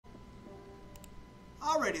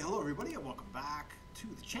Alrighty, hello everybody and welcome back to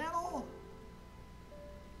the channel.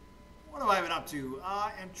 What have I been up to?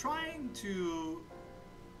 I'm trying to,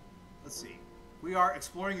 let's see, we are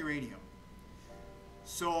exploring uranium.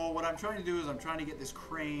 So what I'm trying to do is I'm trying to get this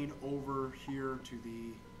crane over here to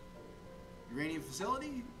the uranium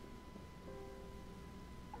facility.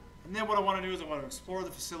 And then what I want to do is I want to explore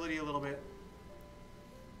the facility a little bit.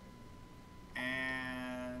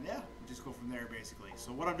 And yeah, we'll just go from there basically.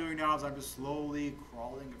 So what I'm doing now is I'm just slowly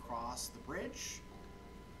crawling across the bridge.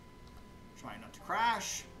 Trying not to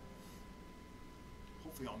crash.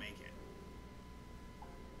 Hopefully I'll make it.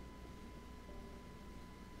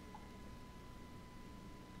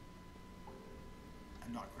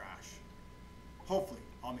 And not crash. Hopefully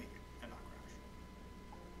I'll make it and not crash.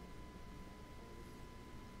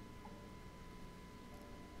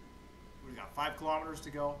 We got 5 kilometers to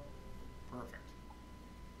go. Perfect.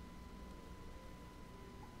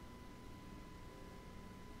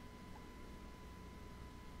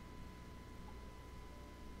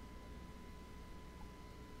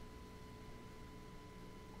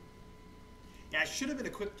 Yeah, it should have been a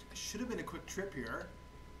quick trip here.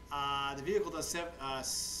 The vehicle does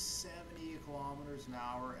 70 kilometers an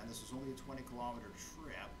hour, and this was only a 20-kilometer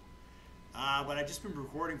trip. But I've just been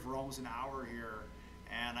recording for almost an hour here,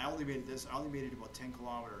 and I only made it about 10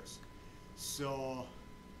 kilometers. So I'm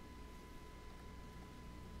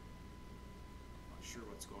not sure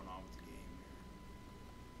what's going on with the game here.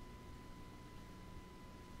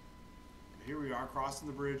 But here we are crossing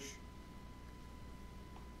the bridge.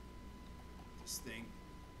 This thing,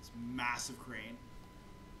 this massive crane.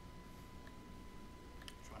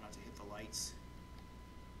 Try not to hit the lights.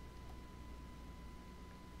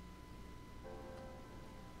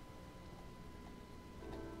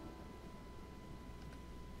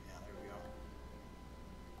 Yeah, there we go.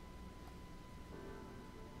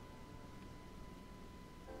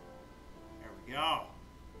 There we go.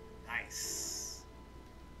 Nice.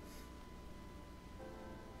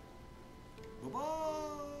 Bye-bye.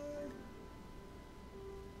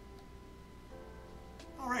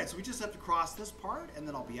 Alright, so we just have to cross this part, and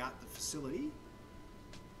then I'll be at the facility.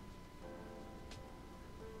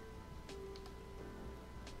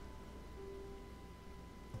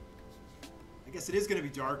 I guess it is going to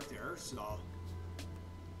be dark there, so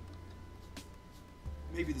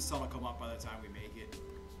maybe the sun will come up by the time we make it.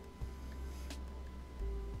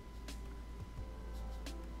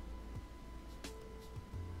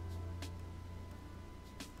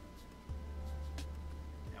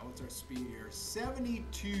 What's our speed here?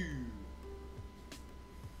 72.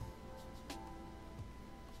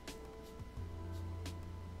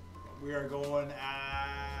 We are going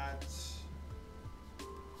at.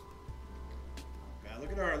 Okay,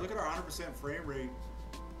 look at our 100% frame rate.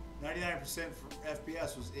 99%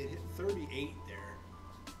 FPS was it hit 38 there.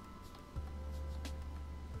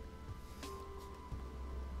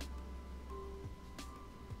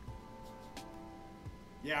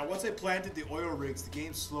 Yeah, once I planted the oil rigs, the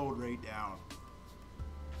game slowed right down.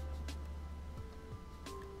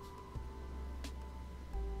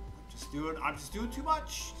 I'm just doing too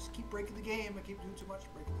much. Just keep breaking the game. I keep doing too much,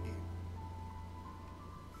 breaking the game.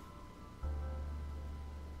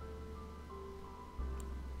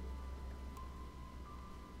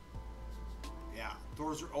 Yeah,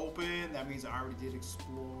 doors are open. That means I already did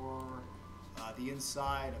explore the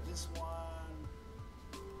inside of this one.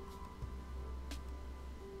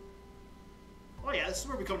 Oh yeah, this is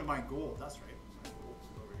where we come to mine gold. That's right.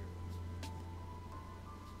 Over here.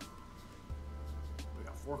 We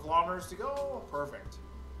got 4 kilometers to go. Perfect.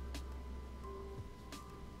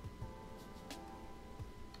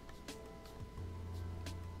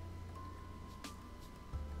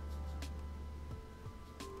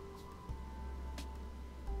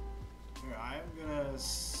 Here, I'm gonna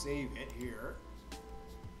save it here,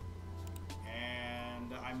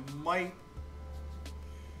 and I might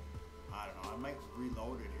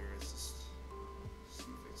reload it here. It's just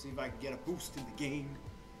see if I can get a boost in the game.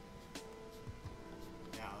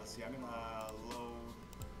 Now let's see. I'm gonna load.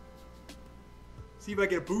 See if I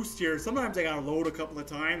get a boost here. Sometimes I gotta load a couple of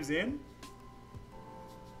times in.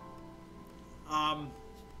 I've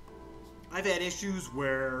had issues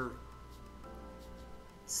where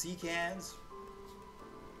sea cans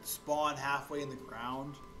spawn halfway in the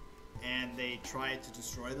ground and they try to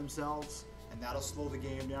destroy themselves. And that'll slow the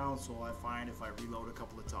game down, so I find if I reload a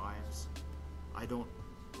couple of times, I don't,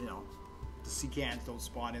 the sea cans don't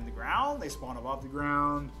spawn in the ground, they spawn above the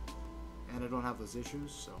ground, and I don't have those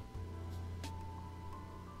issues, so.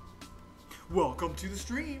 Welcome to the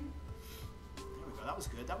stream! There we go, that was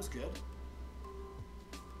good, that was good.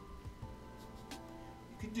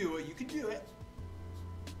 You can do it, you can do it.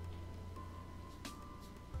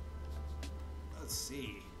 Let's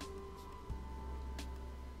see.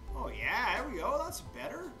 Oh yeah, there we go. That's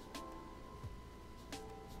better.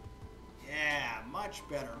 Yeah, much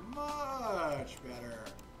better. Much better.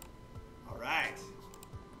 All right.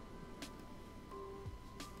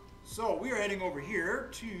 So we are heading over here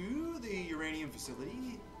to the uranium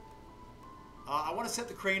facility. I want to set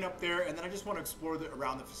the crane up there, and then I just want to explore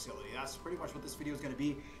around the facility. That's pretty much what this video is going to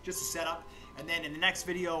be, just a setup. And then in the next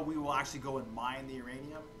video, we will actually go and mine the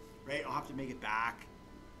uranium, right? I'll have to make it back,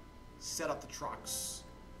 set up the trucks.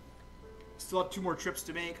 Still have 2 more trips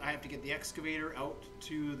to make. I have to get the excavator out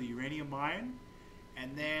to the uranium mine,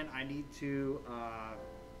 and then I need to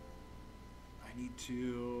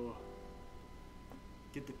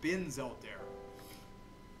get the bins out there.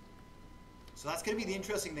 So that's going to be the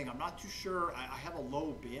interesting thing. I'm not too sure. I have a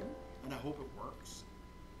low bin, and I hope it works.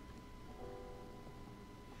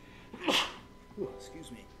 Ooh,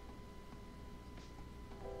 excuse me.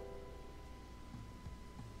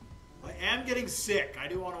 I am getting sick. I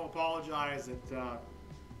do want to apologize and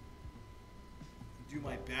do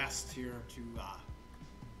my best here to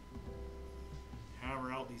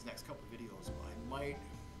hammer out these next couple of videos. But I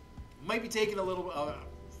might be taking a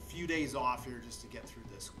few days off here just to get through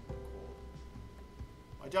this cold.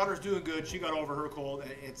 My daughter's doing good. She got over her cold.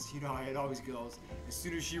 It's, you know, it always goes. As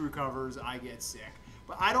soon as she recovers, I get sick.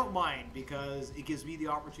 But I don't mind because it gives me the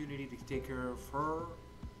opportunity to take care of her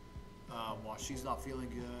while she's not feeling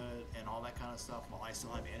good and all that kind of stuff, while I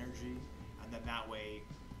still have energy. And then that way,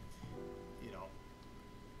 you know,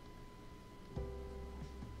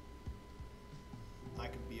 I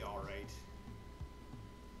can be all right.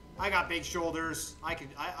 I got big shoulders. I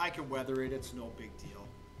can weather it. It's no big deal.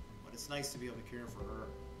 But it's nice to be able to care for her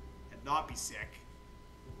and not be sick.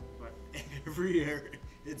 But every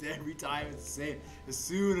time it's the same. As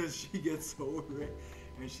soon as she gets over it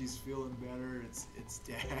and she's feeling better, it's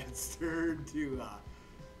Dad's turn to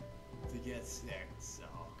get sick. So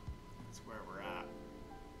that's where we're at.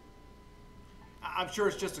 I'm sure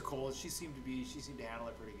it's just a cold. She seemed to handle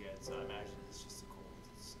it pretty good. So I imagine it's just a cold.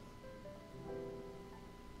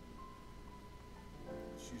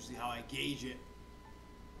 It's usually how I gauge it.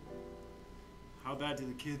 How bad do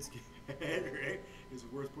the kids get, right? Is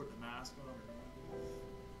it worth putting a mask on or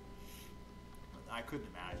not? I couldn't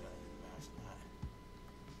imagine. I couldn't imagine that.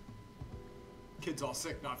 Kids all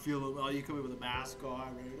sick, not feeling well. You come in with a mask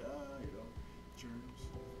on, right? You know, germs.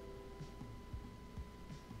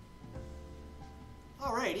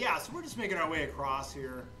 All right, yeah. So we're just making our way across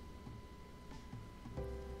here.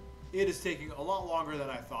 It is taking a lot longer than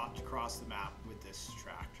I thought to cross the map with this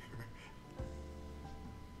tractor.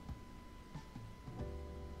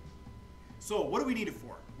 So what do we need it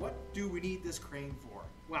for? What do we need this crane for?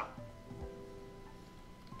 Well,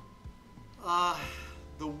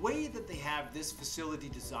 the way that they have this facility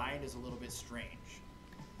designed is a little bit strange.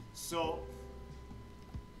 So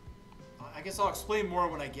I guess I'll explain more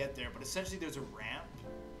when I get there, but essentially there's a ramp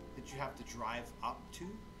that you have to drive up to.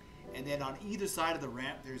 And then on either side of the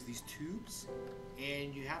ramp, there's these tubes,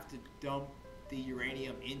 and you have to dump the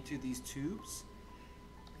uranium into these tubes.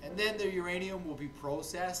 And then the uranium will be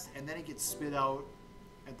processed, and then it gets spit out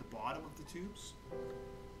at the bottom of the tubes.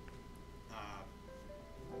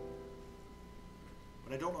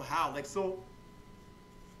 But I don't know how. Like, so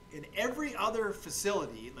in every other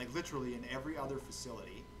facility, like literally in every other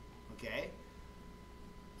facility, okay,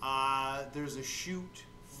 there's a chute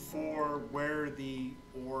for where the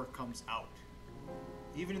ore comes out.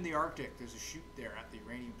 Even in the Arctic, there's a chute there at the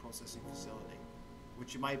uranium processing facility,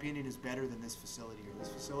 which in my opinion is better than this facility here. This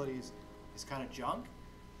facility is kind of junk.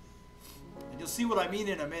 And you'll see what I mean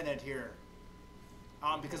in a minute here.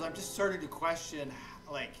 Because I'm just starting to question,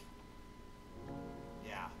 like,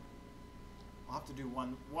 yeah. I'll have to do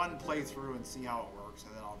one playthrough and see how it works,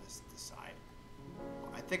 and then I'll just decide.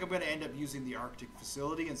 I think I'm going to end up using the Arctic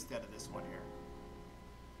facility instead of this one here.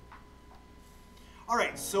 All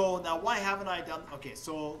right, so now why haven't I done? Okay,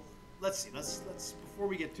 so let's see. Let's before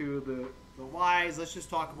we get to the whys, let's just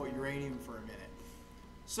talk about uranium for a minute.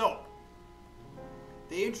 So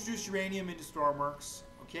they introduced uranium into Stormworks.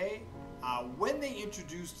 Okay, when they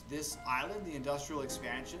introduced this island, the industrial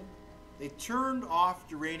expansion, they turned off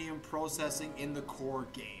uranium processing in the core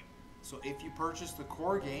game. So if you purchased the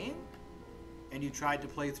core game and you tried to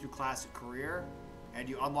play through Classic Career and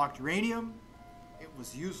you unlocked uranium, it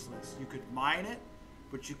was useless. You could mine it,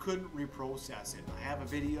 but you couldn't reprocess it. I have a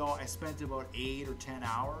video. I spent about 8 or 10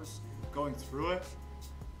 hours going through it.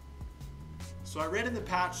 So I read in the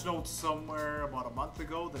patch notes somewhere about a month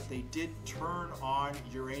ago that they did turn on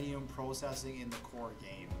uranium processing in the core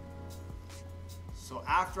game. So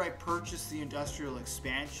after I purchased the industrial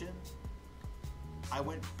expansion, I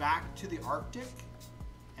went back to the Arctic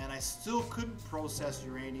and I still couldn't process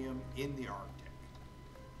uranium in the Arctic.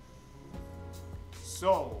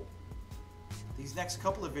 So, these next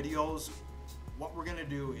couple of videos, what we're gonna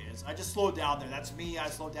do is, I just slowed down there. That's me, I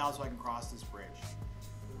slowed down so I can cross this bridge.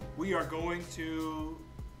 We are going to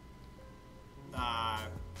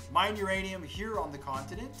mine uranium here on the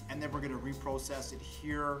continent, and then we're gonna reprocess it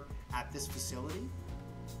here at this facility.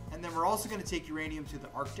 And then we're also gonna take uranium to the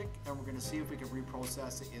Arctic, and we're gonna see if we can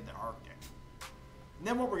reprocess it in the Arctic. And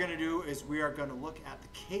then what we're gonna do is we are gonna look at the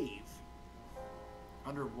cave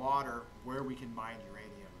underwater where we can mine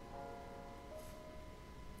uranium.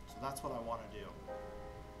 So that's what I want to do.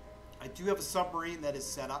 I do have a submarine that is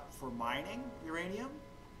set up for mining uranium.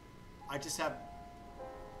 I just have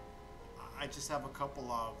a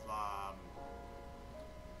couple of I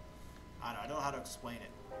don't know how to explain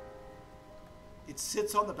it. It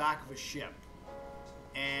sits on the back of a ship,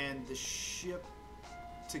 and the ship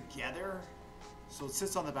together. So it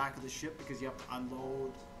sits on the back of the ship because you have to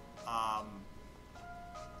unload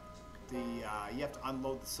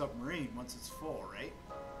the submarine once it's full, right?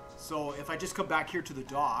 So if I just come back here to the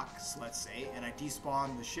docks, let's say, and I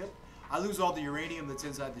despawn the ship, I lose all the uranium that's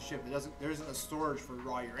inside the ship. There isn't a storage for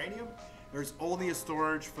raw uranium. There's only a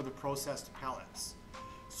storage for the processed pellets.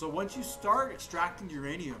 So once you start extracting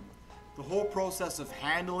uranium, the whole process of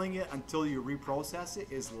handling it until you reprocess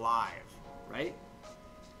it is live, right?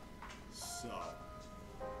 So,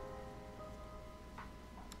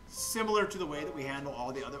 similar to the way that we handle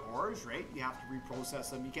all the other ores, right? You have to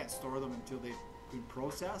reprocess them. You can't store them until they've been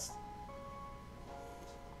processed.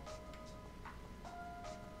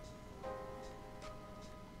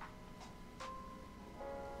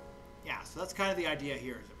 Yeah, so that's kind of the idea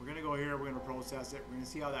here. Is that we're going to go here, we're going to process it, we're going to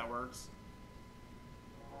see how that works.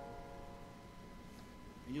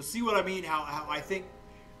 And you'll see what I mean, how I think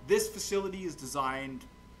this facility is designed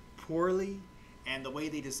poorly, and the way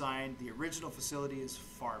they designed the original facility is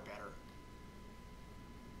far better.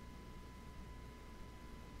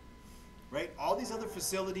 Right? All these other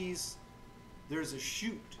facilities, there's a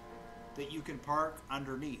chute that you can park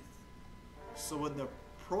underneath. So when the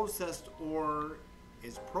processed ore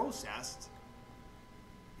is processed,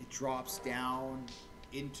 it drops down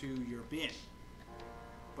into your bin.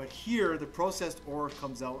 But here, the processed ore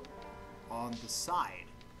comes out on the side.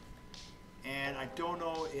 And I don't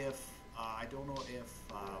know if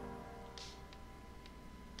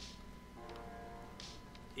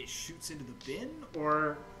it shoots into the bin,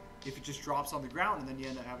 or if it just drops on the ground and then you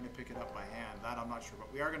end up having to pick it up by hand. That I'm not sure,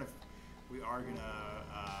 but we are gonna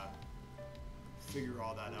figure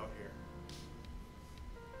all that out here.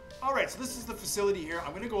 All right, so this is the facility here.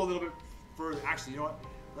 I'm gonna go a little bit further. Actually, you know what?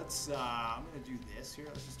 Let's. I'm gonna do this here.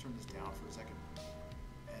 Let's just turn this down for a second,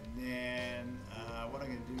 and then what I'm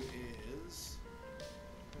gonna do is.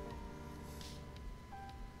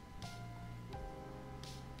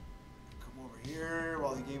 Over here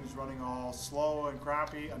while the game is running all slow and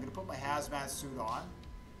crappy. I'm going to put my hazmat suit on.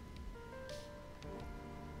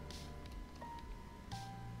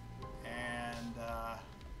 And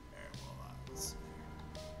let's see.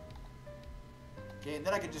 Okay, and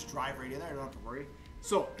then I can just drive right in there. I don't have to worry.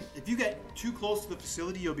 So if you get too close to the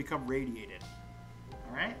facility, you'll become radiated.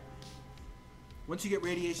 All right? Once you get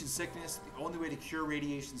radiation sickness, the only way to cure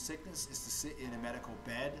radiation sickness is to sit in a medical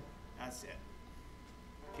bed. That's it.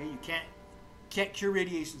 Okay, you can't cure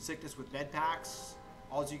radiation sickness with med packs.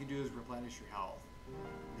 All you can do is replenish your health.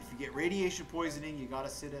 If you get radiation poisoning, you gotta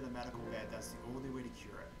sit in a medical bed. That's the only way to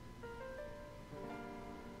cure it.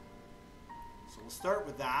 So we'll start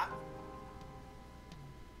with that.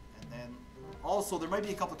 And then also there might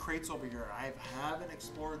be a couple of crates over here. I haven't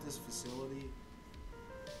explored this facility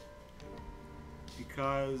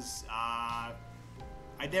because I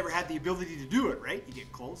never had the ability to do it, right? You get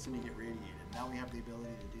close and you get radiated. Now we have the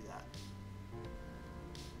ability to do that.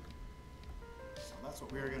 So that's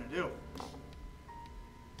what we are going to do.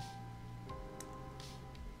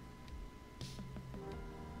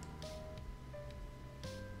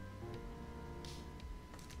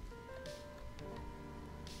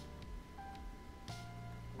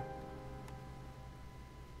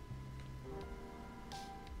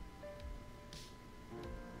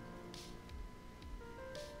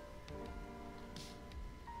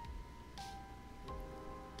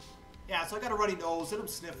 Yeah, so I got a runny nose and I'm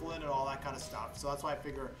sniffling and all that kind of stuff. So that's why I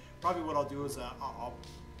figure probably what I'll do is I'll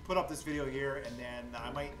put up this video here, and then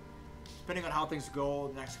I might, depending on how things go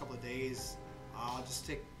the next couple of days, I'll just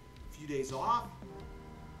take a few days off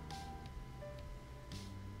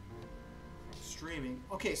from streaming.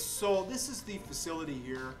 Okay, so this is the facility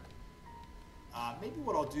here. Maybe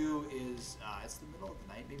what I'll do is, it's the middle of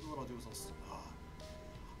the night, maybe what I'll do is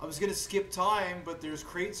I was going to skip time, but there's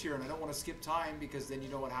crates here, and I don't want to skip time because then you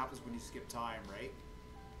know what happens when you skip time, right?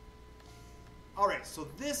 All right, so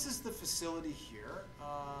this is the facility here.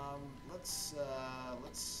 Let's do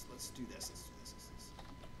this. Let's do this.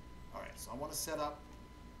 All right, so I want to set up.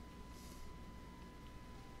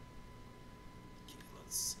 Okay,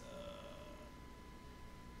 let's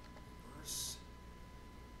reverse.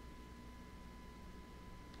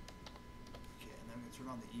 Okay, and then I'm going to turn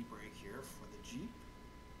on the e-brake here for the Jeep.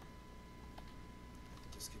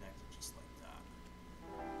 Disconnect it just like that.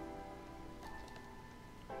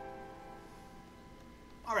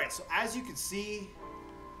 All right, so as you can see,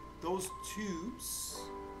 those tubes.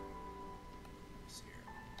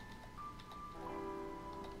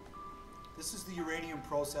 This is the uranium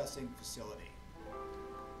processing facility.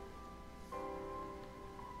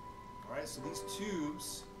 All right, so these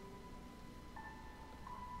tubes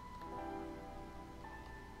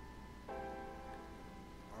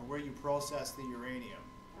are where you process the uranium.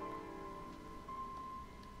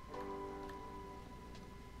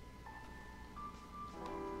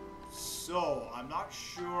 So I'm not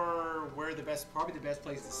sure where probably the best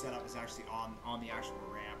place to set up is actually on the actual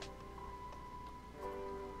ramp.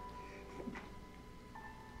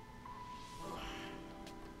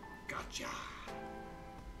 Gotcha.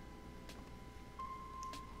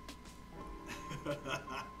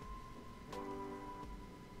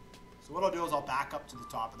 So what I'll do is I'll back up to the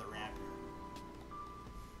top of the ramp here.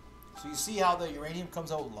 So you see how the uranium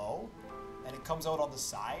comes out low and it comes out on the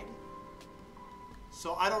side?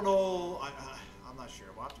 So I don't know, I'm not sure.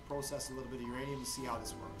 We'll have to process a little bit of uranium to see how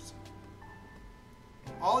this works.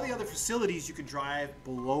 All the other facilities you can drive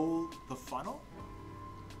below the funnel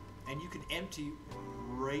and you can empty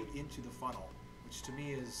right into the funnel, which to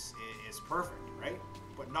me is perfect, right?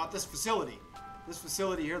 But not this facility. This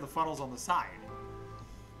facility here, the funnel's on the side.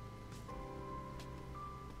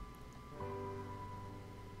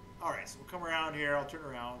 All right, so we'll come around here. I'll turn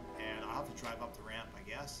around and I'll have to drive up the ramp, I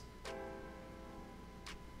guess.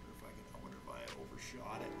 I wonder if I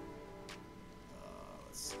overshot it.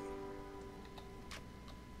 Let's see.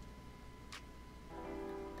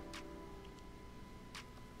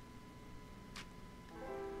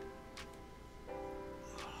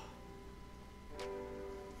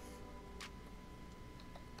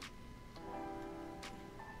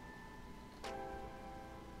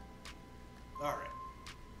 All right.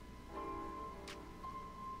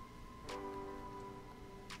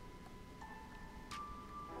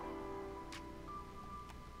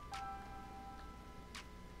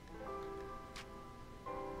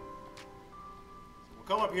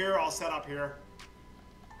 Come up here, I'll set up here.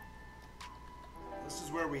 This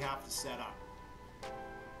is where we have to set up.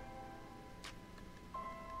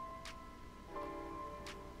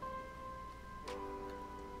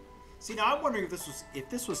 See, now I'm wondering if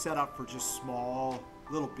this was set up for just small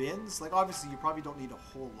little bins. Like obviously you probably don't need a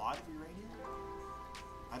whole lot of uranium.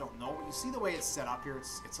 I don't know, but you see the way it's set up here,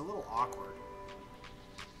 it's a little awkward.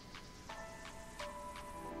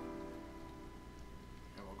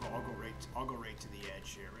 I'll go right to the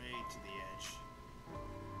edge here, right to the edge.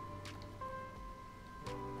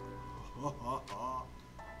 We'll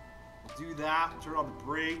do that. Turn on the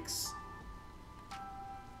brakes.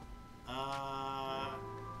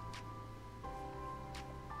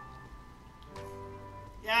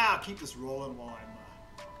 Yeah, I'll keep this rolling while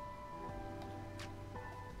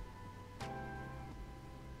I'm.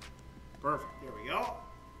 Perfect. There we go.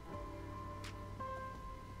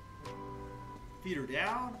 Feed her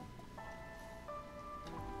down.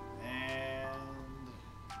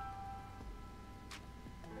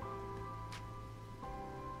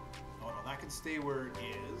 Stay where it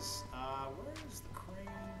is. Where is the crane?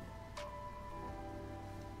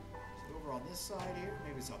 Is it over on this side here?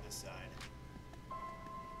 Maybe it's on this side.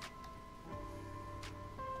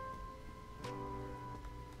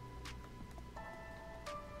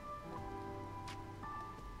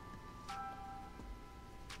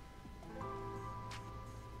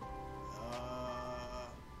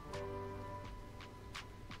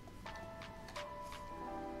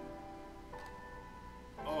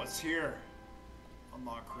 Oh, it's here.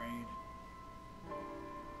 Unlock crane.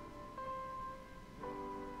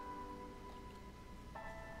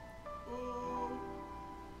 Oh.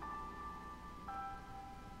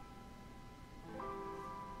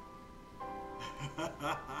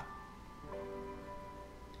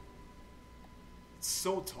 It's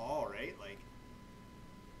so tall, right? Like,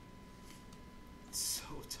 it's so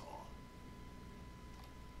tall.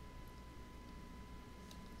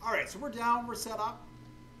 All right, so we're down, we're set up.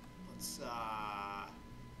 Let's, is it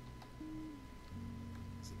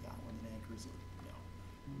that one that anchors it? No.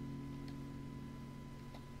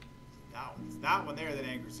 that one. It's that one there that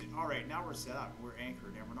anchors it. All right, now we're set up. We're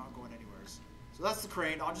anchored and we're not going anywhere. So that's the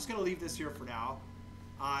crane. I'm just going to leave this here for now.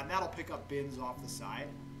 And that'll pick up bins off the side.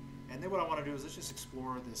 And then what I want to do is let's just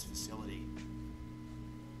explore this facility.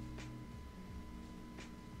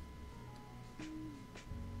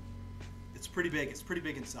 It's pretty big. It's pretty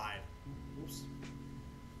big inside. Oops.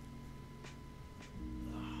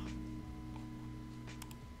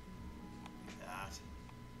 That.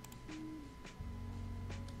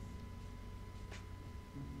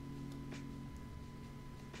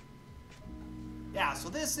 Yeah, so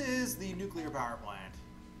this is the nuclear power plant.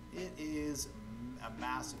 It is a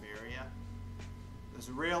massive area. There's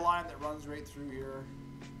a rail line that runs right through here.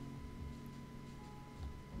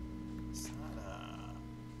 Is that a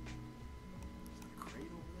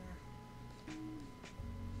crate over there?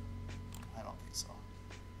 I don't think so.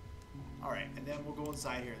 All right, and then we'll go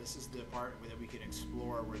inside here. This is the part that we can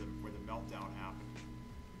explore where the meltdown happened.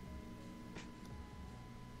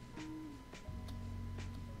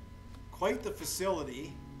 Quite the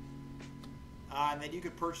facility. And then you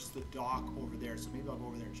could purchase the dock over there. So maybe I'll go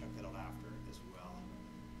over there and check that out after as well.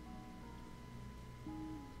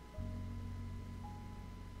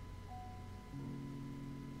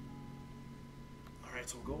 Alright,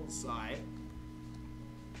 so we'll go inside.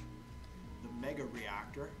 The mega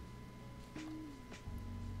reactor.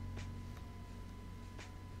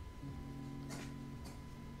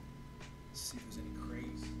 Let's see if there's any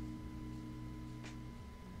crates.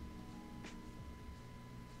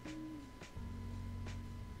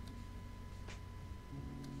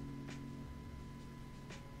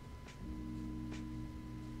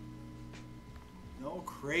 No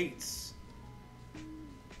crates.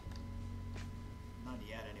 Not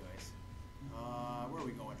yet, anyways. Where are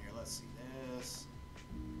we going here? Let's see this.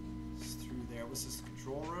 It's through there. What's this?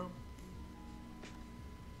 Control room?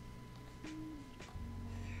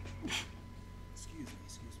 Excuse me.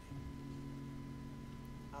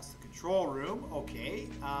 That's the control room. Okay.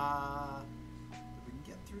 We can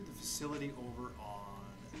get through the facility over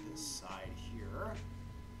on this side here.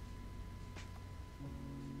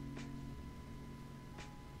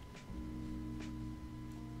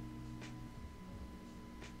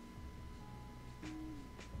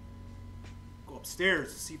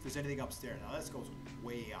 Upstairs to see if there's anything upstairs. Now this goes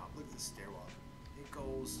way up. Look at the stairwell. It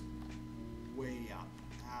goes way up.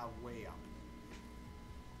 Way up.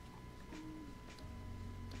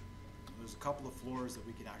 There's a couple of floors that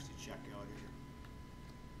we can actually check out here.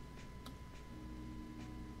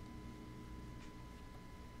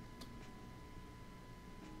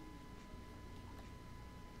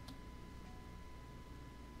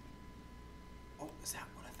 Oh, is that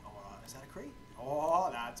what I thought? Is that a crate? Oh,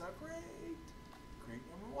 that's a crate. Crate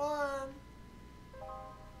number 1.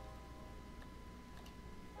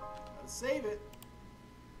 Gotta save it.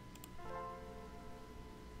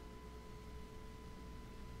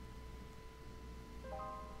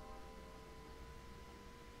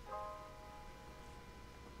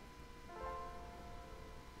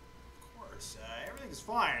 Of course, everything's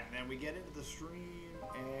fine. And then we get into the stream,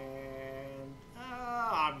 and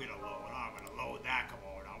I'm gonna load that. Come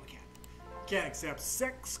on, no, we can't accept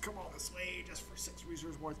 6. Come on this way, just for 6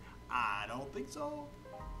 resource points. I don't think so.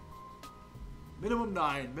 Minimum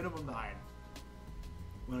 9. Minimum 9.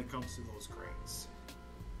 When it comes to those crates.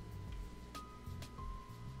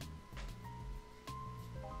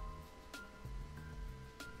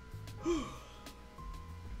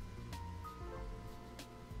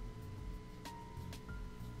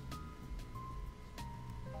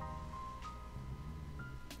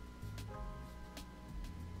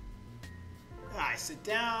 I sit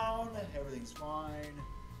down, everything's fine.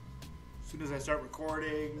 As soon as I start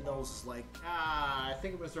recording, the nose is like, I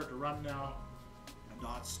think I'm gonna start to run now. And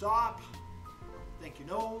not stop. Thank you,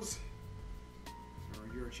 nose.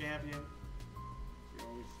 You're a champion.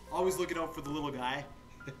 You're always looking out for the little guy.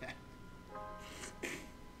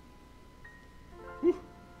 Whew.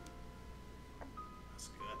 That's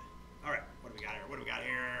good. All right, what do we got here? What do we got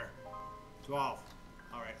here? 12.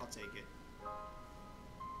 All right, I'll take it.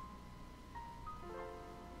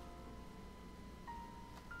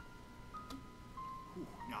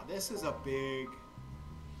 Now this is a big.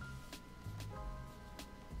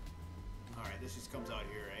 All right, this just comes out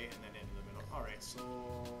here, right, and then into the middle. All right, so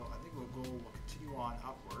I think we'll continue on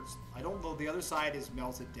upwards. I don't know. The other side is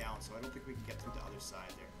melted down, so I don't think we can get through the other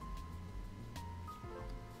side there.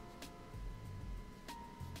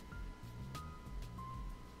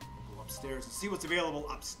 We'll go upstairs and see what's available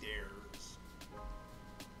upstairs.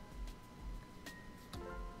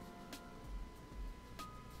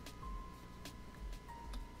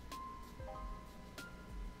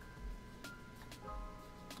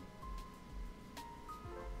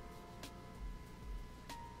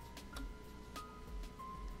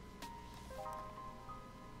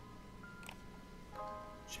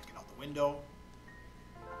 window.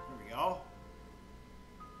 There we go.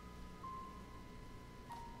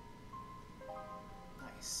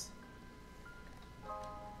 Nice.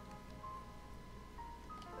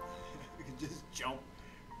 We can just jump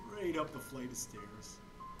right up the flight of stairs.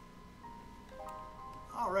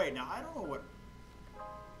 Alright, now I don't know what...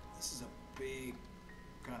 This is a big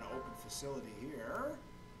kind of open facility here.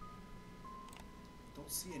 Don't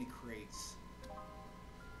see any crates.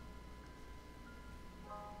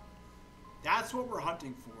 That's what we're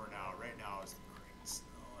hunting for now. Right now is the crates.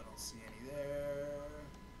 No, I don't see any there.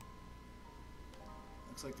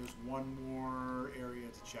 Looks like there's one more area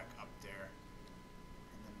to check up there.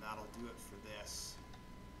 And then that'll do it for this.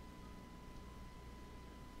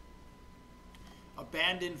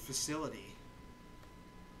 Abandoned facility.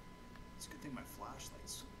 It's a good thing my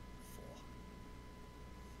flashlight's full.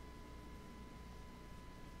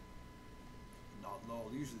 Not low.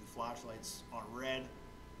 Usually the flashlight's on red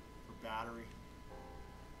for battery.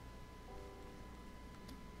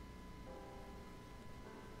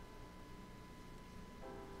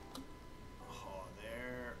 Oh,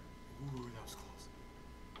 there. Ooh, that was close.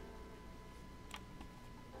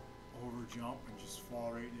 Over jump and just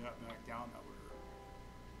fall right back down. That would hurt.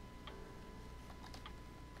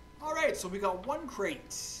 Alright, so we got one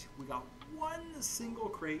crate. We got one single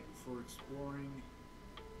crate for exploring.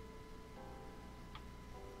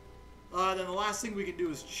 Then the last thing we can do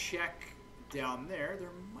is check down there.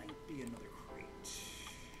 There might be another crate.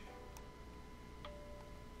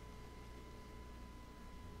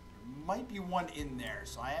 There might be one in there,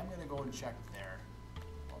 so I am going to go and check there.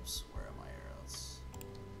 Oops, where am I here?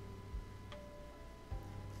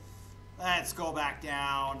 Let's go back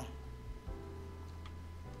down.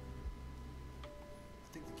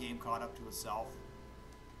 I think the game caught up to itself.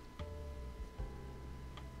 There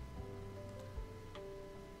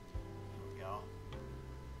we go.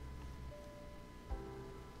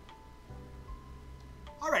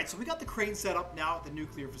 Alright, so we got the crane set up now at the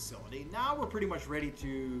nuclear facility. Now we're pretty much ready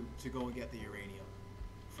to go and get the uranium.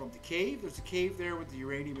 From the cave, there's a cave there with the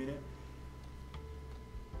uranium in it.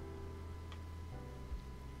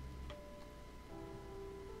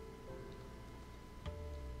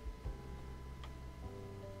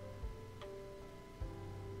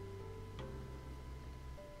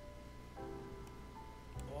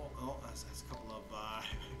 That's a couple of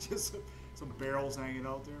just some barrels hanging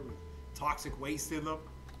out there with toxic waste in them.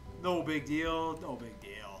 No big deal. No big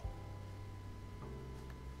deal.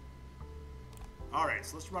 All right,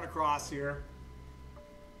 so let's run across here.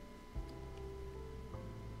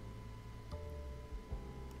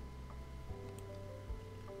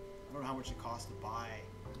 I don't know how much it costs to buy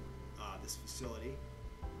this facility.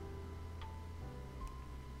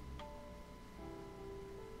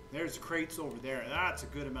 There's crates over there. That's a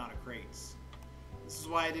good amount of crates. This is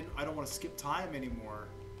why I don't want to skip time anymore.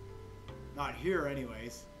 Not here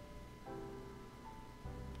anyways.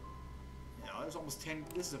 You know, there's almost 10.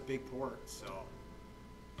 This is a big port, so.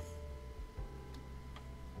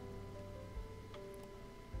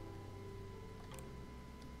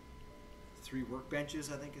 3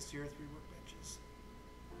 workbenches, I think is here. 3 workbenches.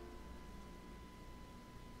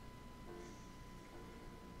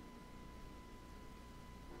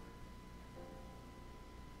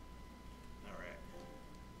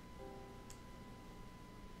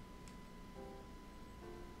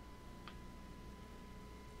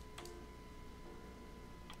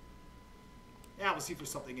 Yeah, we'll see if there's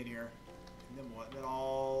something in here. And then what? Then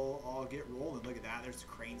I'll get rolling. Look at that. There's the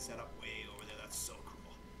crane set up way over there. That's so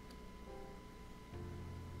cool.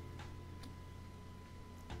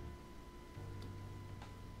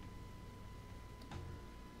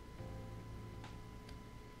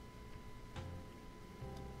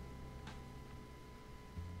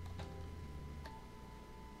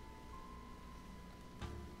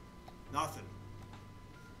 Nothing.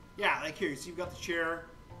 Yeah, like here. You see, you've got the chair.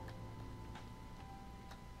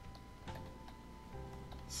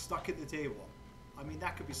 Stuck at the table. I mean,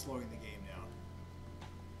 that could be slowing the game down.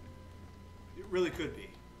 It really could be.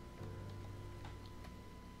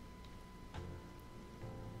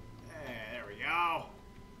 Hey, there we go.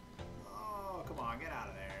 Oh, come on, get out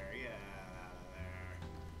of there. Get out of there.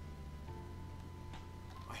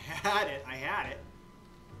 I had it. I had it.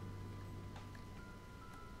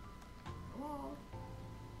 Come on.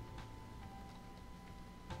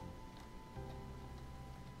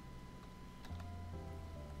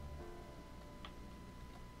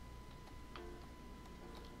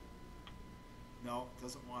 No,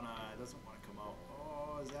 doesn't wanna come out.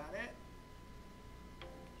 Oh, is that it?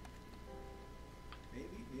 Maybe.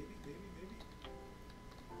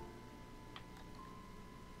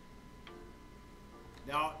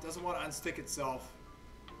 No, it doesn't want to unstick itself.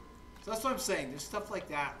 So that's what I'm saying. There's stuff like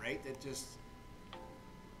that, right? That just...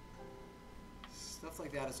 Stuff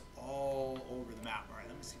like that is all over the map. Alright,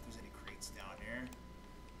 let me see if there's any crates down here.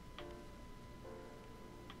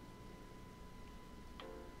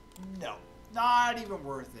 No. Not even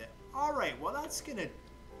worth it. Alright, well that's gonna...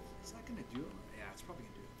 Is that gonna do it? Yeah, it's probably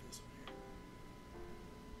gonna do it for this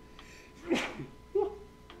one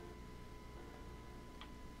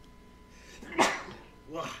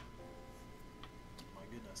here. Ugh. My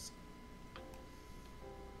goodness.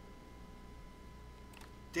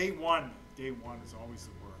 Day one. Day one is always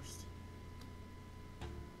the worst.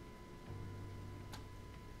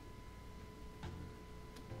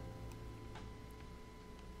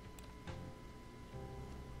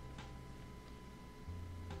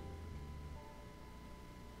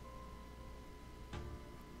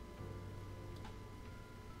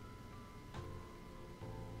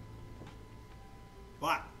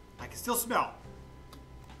 But I can still smell.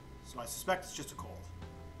 So I suspect it's just a cold,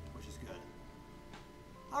 which is good.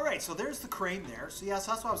 All right, so there's the crane there. So yes,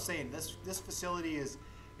 that's what I was saying. This facility is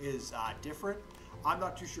different. I'm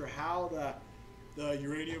not too sure how the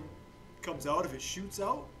uranium comes out, if it shoots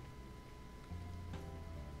out.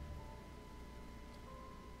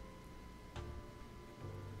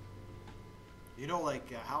 You know,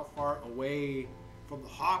 like how far away from the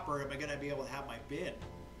hopper am I gonna be able to have my bin?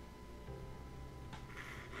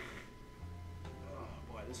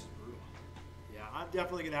 Oh boy, this is brutal. Yeah, I'm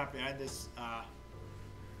definitely gonna have to end this. I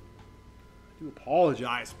do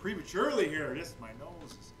apologize prematurely here. Just my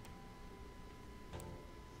nose is...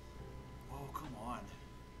 Oh, come on.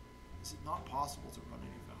 Is it not possible to run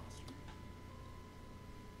any faster?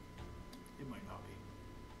 It might not be.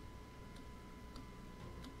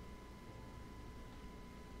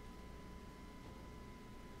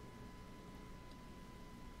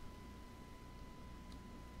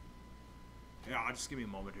 Yeah, just give me a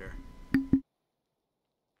moment here.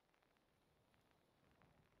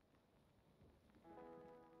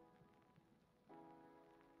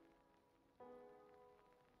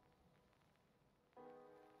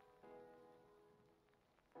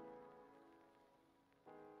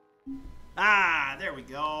 Ah, there we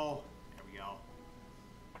go. There we go.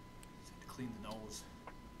 Just have to clean the nose.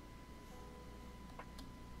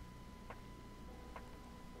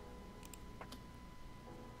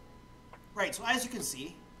 Right, so as you can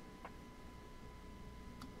see,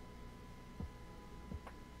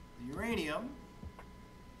 the uranium,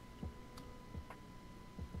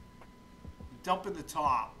 you dump in the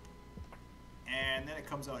top, and then it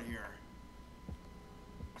comes out here.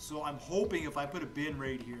 So I'm hoping if I put a bin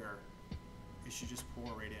right here, it should just pour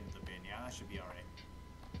right into the bin. Yeah, that should be all right.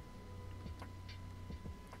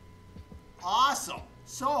 Awesome.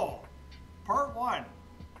 So, part one,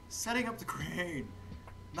 setting up the crane.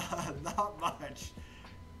 Not much.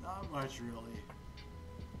 Not much, really.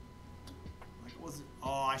 Like, was it? Oh,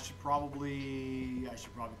 I should probably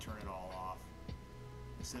turn it all off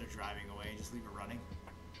instead of driving away. Just leave it running.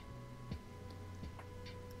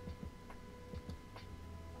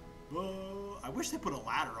 I wish they put a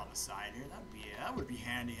ladder on the side here. That would be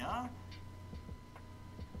handy, huh?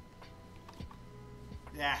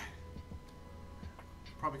 Yeah.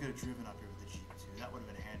 Probably could have driven up here with the Jeep too. That would have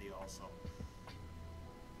been handy also.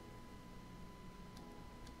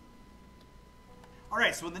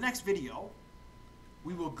 Alright, so in the next video,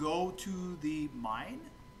 we will go to the mine,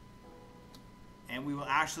 and we will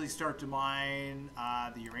actually start to mine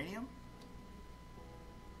the uranium.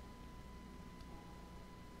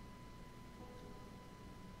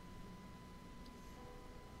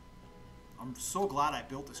 I'm so glad I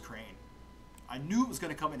built this crane. I knew it was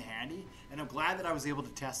going to come in handy, and I'm glad that I was able to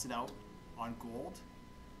test it out on gold.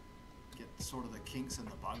 Get sort of the kinks and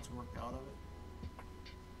the bugs worked out of it.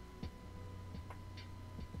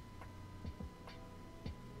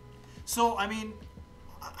 So, I mean,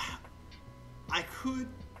 I could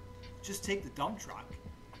just take the dump truck,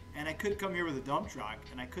 and I could come here with a dump truck,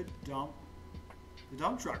 and I could dump the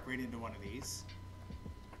dump truck right into one of these.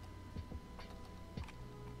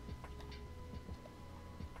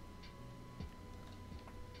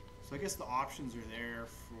 So I guess the options are there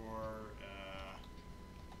for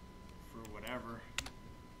whatever.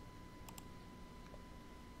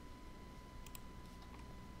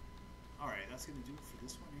 All right, that's gonna do it for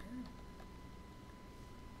this one here.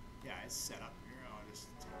 Yeah, it's set up here. I'll just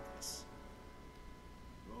take this.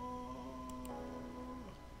 Oh.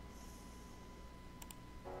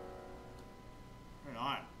 Right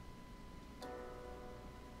on.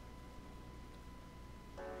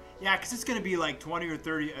 Yeah, because it's going to be like 20 or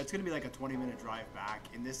 30. It's going to be like a 20-minute drive back.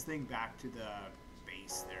 And this thing back to the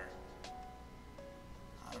base there.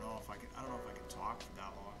 I don't know if I can. I don't know if I can talk for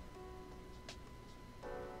that long.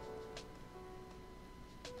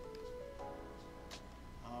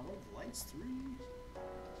 What are the lights? 3.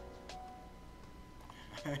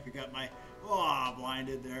 I got my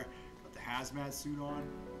blinded there. Got the hazmat suit on.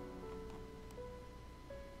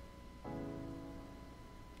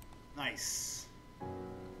 Nice.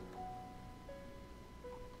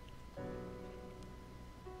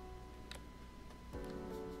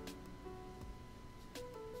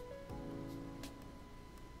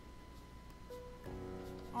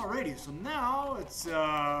 Alrighty, so now it's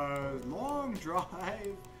a long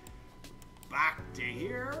drive back to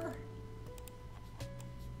here.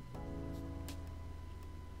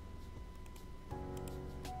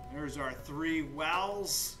 There's our 3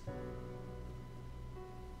 wells.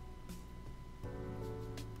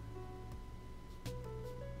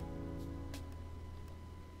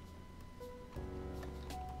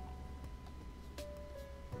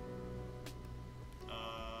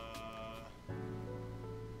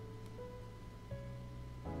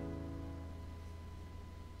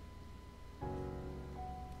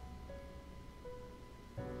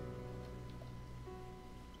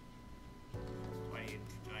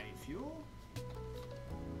 Fuel?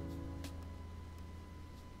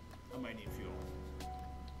 I might need fuel.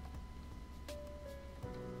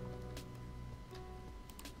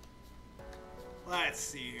 Let's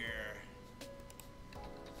see here.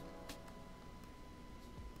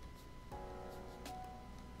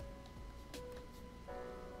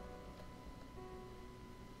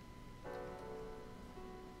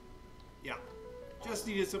 Yeah, just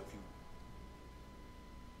needed some fuel.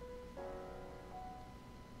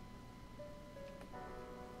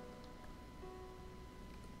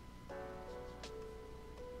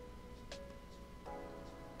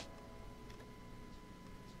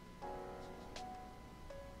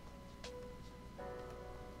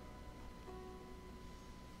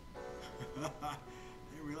 I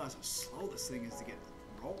didn't realize how slow this thing is to get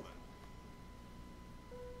rolling.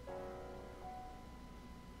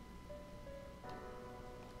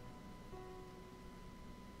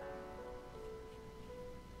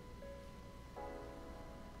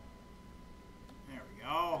 There we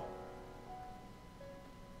go.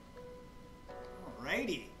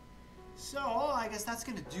 Alrighty. So I guess that's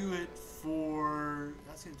gonna do it for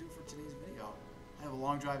today's video. I have a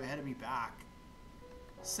long drive ahead of me back.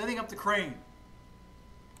 Setting up the crane.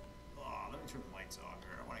 Oh, let me turn the lights off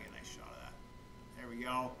here. I want to get a nice shot of that. There we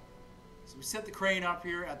go. So we set the crane up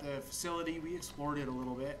here at the facility. We explored it a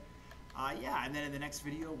little bit. Yeah, and then in the next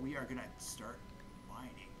video, we are going to start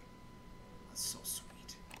mining. That's so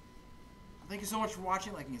sweet. Thank you so much for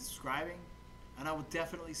watching, liking, and subscribing. And I will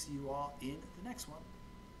definitely see you all in the next one.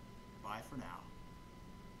 Bye for now.